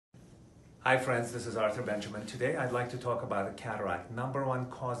Hi friends, this is Arthur Benjamin. Today I'd like to talk about a cataract. Number one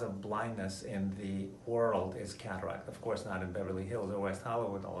cause of blindness in the world is cataract. Of course not in Beverly Hills or West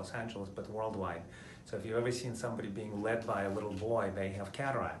Hollywood or Los Angeles, but worldwide. So if you've ever seen somebody being led by a little boy, they have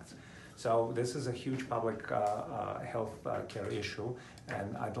cataracts. So this is a huge public health care issue,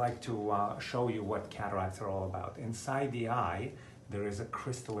 and I'd like to show you what cataracts are all about. Inside the eye, there is a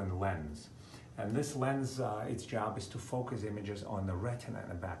crystalline lens. And this lens, its job is to focus images on the retina in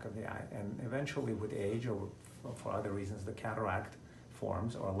the back of the eye. And eventually with age or for other reasons, the cataract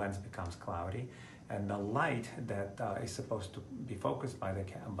forms or lens becomes cloudy. And the light that is supposed to be focused by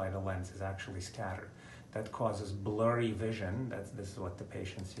the lens is actually scattered. That causes blurry vision. This is what the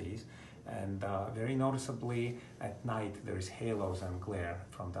patient sees. And very noticeably at night, there's halos and glare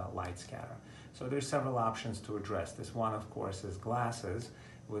from the light scatter. So there's several options to address this. One, of course, is glasses.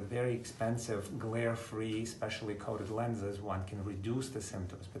 With very expensive, glare-free, specially coated lenses, one can reduce the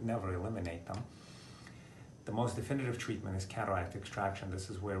symptoms but never eliminate them. The most definitive treatment is cataract extraction. This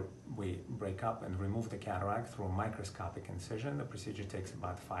is where we break up and remove the cataract through a microscopic incision. The procedure takes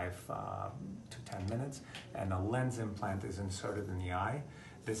about 5 to 10 minutes, and a lens implant is inserted in the eye.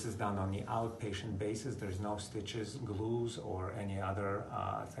 This is done on the outpatient basis. There's no stitches, glues, or any other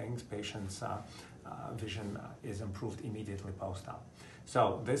things. Patient's vision is improved immediately post-op.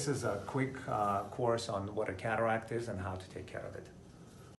 So this is a quick course on what a cataract is and how to take care of it.